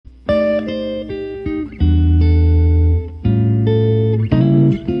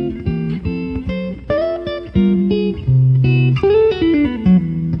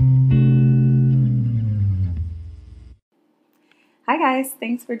guys.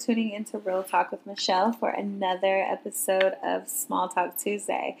 Thanks for tuning into Real Talk with Michelle for another episode of Small Talk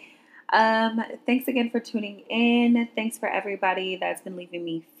Tuesday. Thanks again for tuning in. Thanks for everybody that's been leaving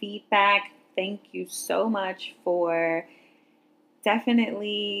me feedback. Thank you so much for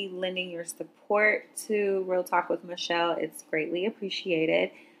definitely lending your support to Real Talk with Michelle. It's greatly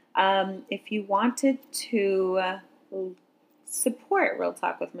appreciated. If you wanted to support Real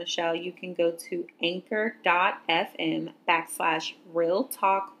Talk with Michelle, you can go to anchor.fm/Real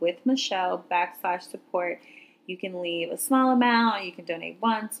Talk with Michelle /support. You can leave a small amount, you can donate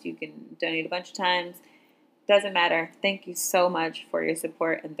once, you can donate a bunch of times. Doesn't matter. Thank you so much for your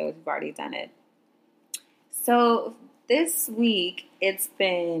support and those who've already done it. So this week, it's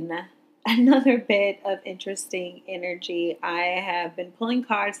been another bit of interesting energy. I have been pulling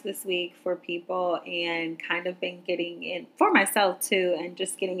cards this week for people and kind of been getting in, for myself too, and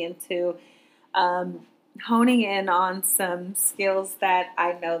just getting into honing in on some skills that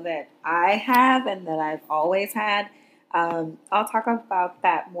I know that I have and that I've always had. I'll talk about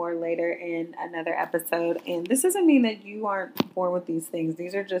that more later in another episode. And this doesn't mean that you aren't born with these things.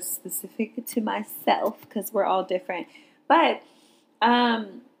 These are just specific to myself because we're all different. But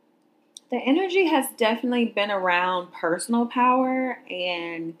the energy has definitely been around personal power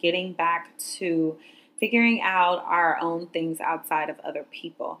and getting back to figuring out our own things outside of other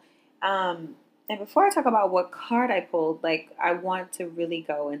people. And before I talk about what card I pulled, I want to really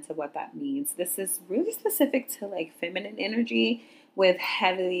go into what that means. This is really specific to feminine energy with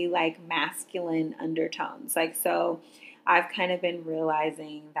heavily masculine undertones. So I've kind of been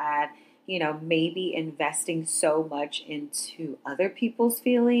realizing that maybe investing so much into other people's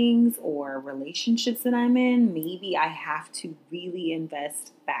feelings or relationships that I'm in, maybe I have to really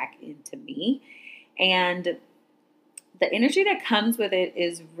invest back into me. And the energy that comes with it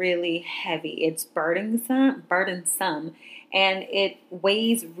is really heavy. It's burdensome, and it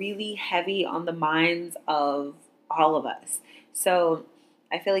weighs really heavy on the minds of all of us. So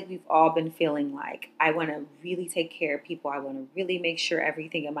I feel like we've all been feeling I want to really take care of people. I want to really make sure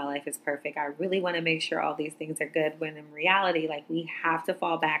everything in my life is perfect. I really want to make sure all these things are good, when in reality, we have to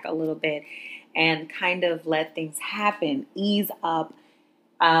fall back a little bit and kind of let things happen, ease up.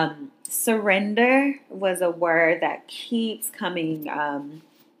 Surrender was a word that keeps coming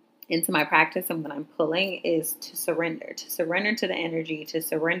into my practice, and when I'm pulling is to surrender to the energy, to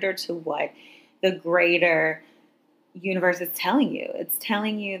surrender to what the greater universe is telling you. It's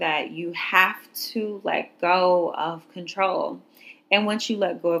telling you that you have to let go of control. And once you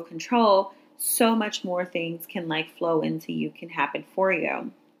let go of control, so much more things can flow into you, can happen for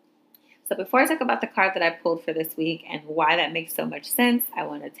you. So before I talk about the card that I pulled for this week and why that makes so much sense, I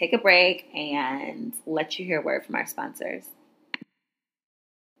want to take a break and let you hear a word from our sponsors.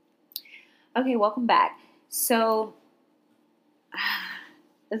 Okay, welcome back. So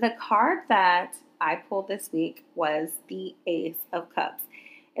the card that I pulled this week was the Ace of Cups.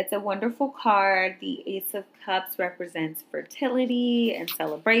 It's a wonderful card. The Ace of Cups represents fertility and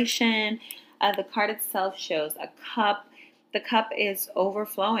celebration. The card itself shows a cup. The cup is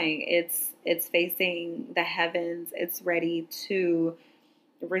overflowing. It's facing the heavens. It's ready to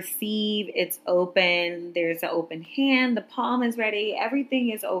receive. It's open. There's an open hand. The palm is ready. Everything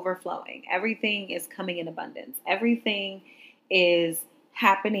is overflowing. Everything is coming in abundance. Everything is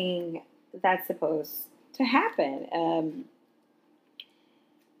happening that's supposed to happen.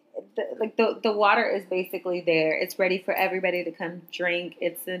 The water is basically there. It's ready for everybody to come drink.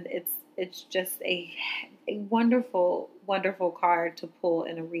 It's just a wonderful, wonderful card to pull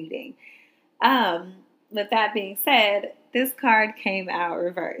in a reading. With that being said, this card came out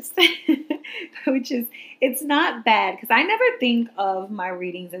reversed, it's not bad because I never think of my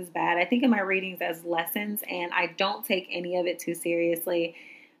readings as bad. I think of my readings as lessons, and I don't take any of it too seriously.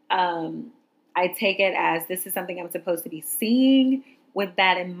 I take it as this is something I'm supposed to be seeing. With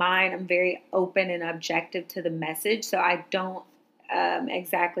that in mind, I'm very open and objective to the message, so I don't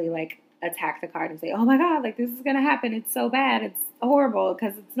exactly attack the card and say, oh my God, this is going to happen. It's so bad. It's horrible,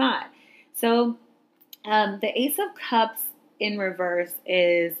 because it's not. So the Ace of Cups in reverse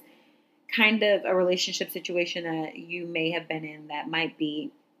is kind of a relationship situation that you may have been in that might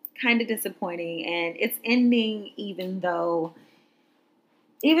be kind of disappointing, and it's ending even though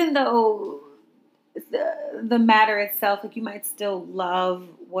the matter itself, you might still love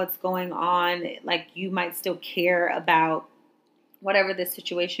what's going on. You might still care about whatever the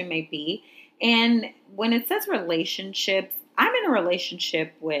situation may be. And when it says relationships, I'm in a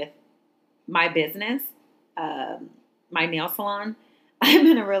relationship with my business, my nail salon. I'm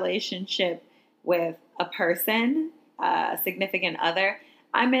in a relationship with a person, a significant other.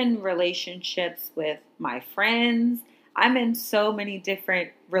 I'm in relationships with my friends. I'm in so many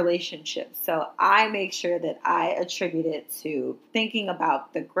different relationships. So I make sure that I attribute it to thinking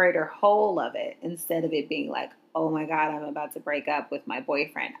about the greater whole of it instead of it being like, oh my God, I'm about to break up with my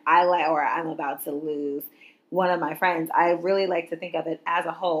boyfriend. Or I'm about to lose one of my friends. I really like to think of it as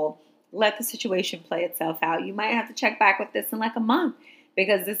a whole. Let the situation play itself out. You might have to check back with this in like a month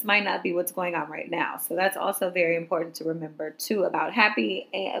because this might not be what's going on right now. So that's also very important to remember too about happy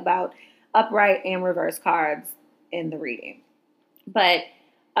and about upright and reverse cards in the reading. But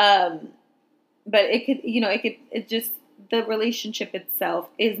it could, it just, the relationship itself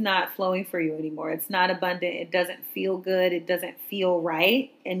is not flowing for you anymore. It's not abundant. It doesn't feel good. It doesn't feel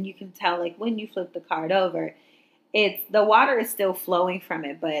right. And you can tell, like, when you flip the card over, the water is still flowing from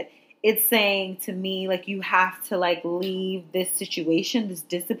it, but it's saying to me, like, you have to, like, leave this situation, this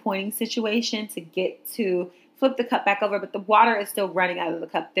disappointing situation, to get to flip the cup back over. But the water is still running out of the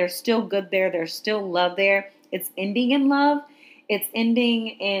cup. There's still good there. There's still love there. It's ending in love. It's ending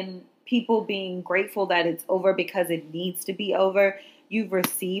in people being grateful that it's over because it needs to be over. You've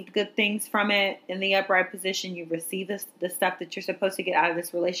received good things from it in the upright position. You've received the stuff that you're supposed to get out of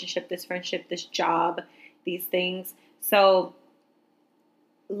this relationship, this friendship, this job, these things. So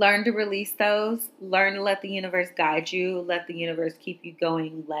learn to release those. Learn to let the universe guide you. Let the universe keep you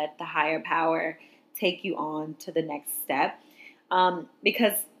going. Let the higher power take you on to the next step.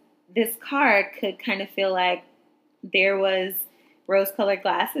 Because this card could kind of feel like there was rose-colored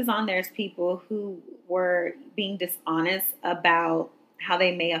glasses on. There's people who were being dishonest about how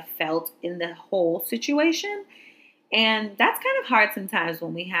they may have felt in the whole situation. And that's kind of hard sometimes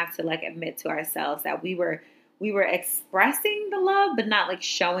when we have to, like, admit to ourselves that we were expressing the love, but not like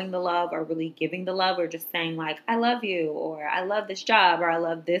showing the love or really giving the love. We're just saying, like, I love you, or I love this job, or I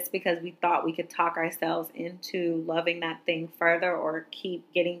love this, because we thought we could talk ourselves into loving that thing further or keep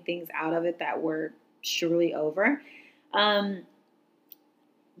getting things out of it that were surely over.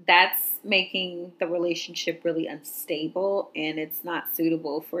 That's making the relationship really unstable, and it's not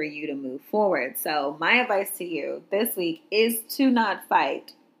suitable for you to move forward. So my advice to you this week is to not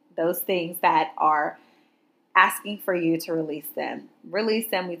fight those things that are asking for you to release them.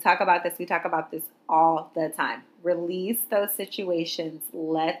 Release them. We talk about this all the time. Release those situations.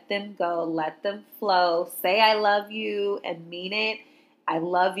 Let them go. Let them flow. Say I love you and mean it. I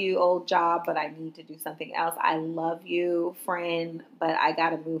love you, old job, but I need to do something else. I love you, friend, but I got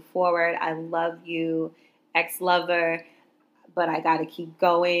to move forward. I love you, ex-lover, but I got to keep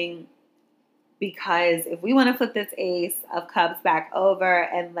going. Because if we want to flip this Ace of Cups back over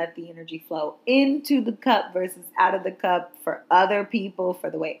and let the energy flow into the cup versus out of the cup for other people, for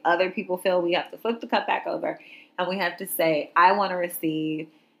the way other people feel, we have to flip the cup back over and we have to say, I want to receive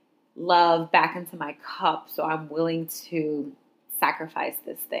love back into my cup, so I'm willing to sacrifice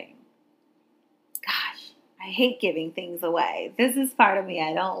this thing. Gosh, I hate giving things away. This is part of me.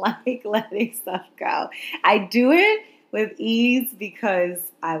 I don't like letting stuff go. I do it with ease because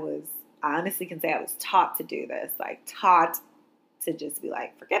I honestly can say I was taught to do this, like taught to just be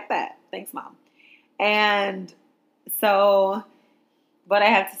like, forget that. Thanks, Mom. And so what I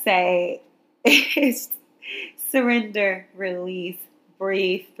have to say is surrender, release,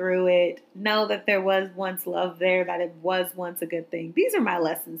 breathe through it. Know that there was once love there, that it was once a good thing. These are my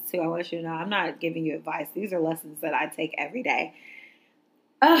lessons too. I want you to know I'm not giving you advice. These are lessons that I take every day.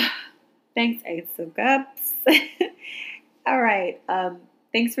 Thanks, Ace of Cups. All right.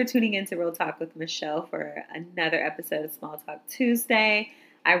 Thanks for tuning in to Real Talk with Michelle for another episode of Small Talk Tuesday.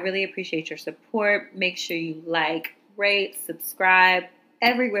 I really appreciate your support. Make sure you like, rate, subscribe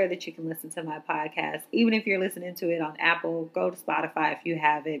everywhere that you can listen to my podcast. Even if you're listening to it on Apple, go to Spotify if you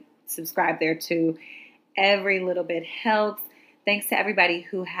have it. Subscribe there too. Every little bit helps. Thanks to everybody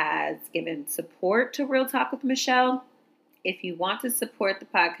who has given support to Real Talk with Michelle. If you want to support the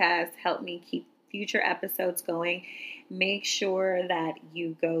podcast, help me keep future episodes going, make sure that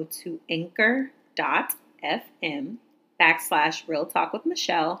you go to anchor.fm/Real Talk with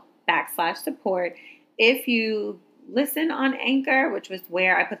Michelle /support. If you listen on Anchor, which was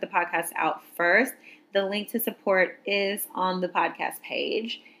where I put the podcast out first, the link to support is on the podcast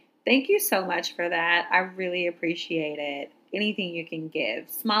page. Thank you so much for that. I really appreciate it. Anything you can give.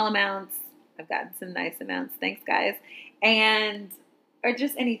 Small amounts. I've gotten some nice amounts. Thanks, guys. Or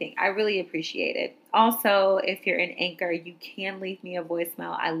just anything. I really appreciate it. Also, if you're in Anchor, you can leave me a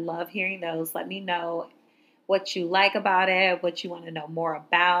voicemail. I love hearing those. Let me know what you like about it, what you want to know more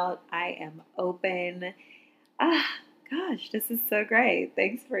about. I am open. Gosh, this is so great.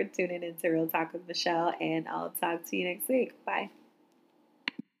 Thanks for tuning in to Real Talk with Michelle, and I'll talk to you next week. Bye.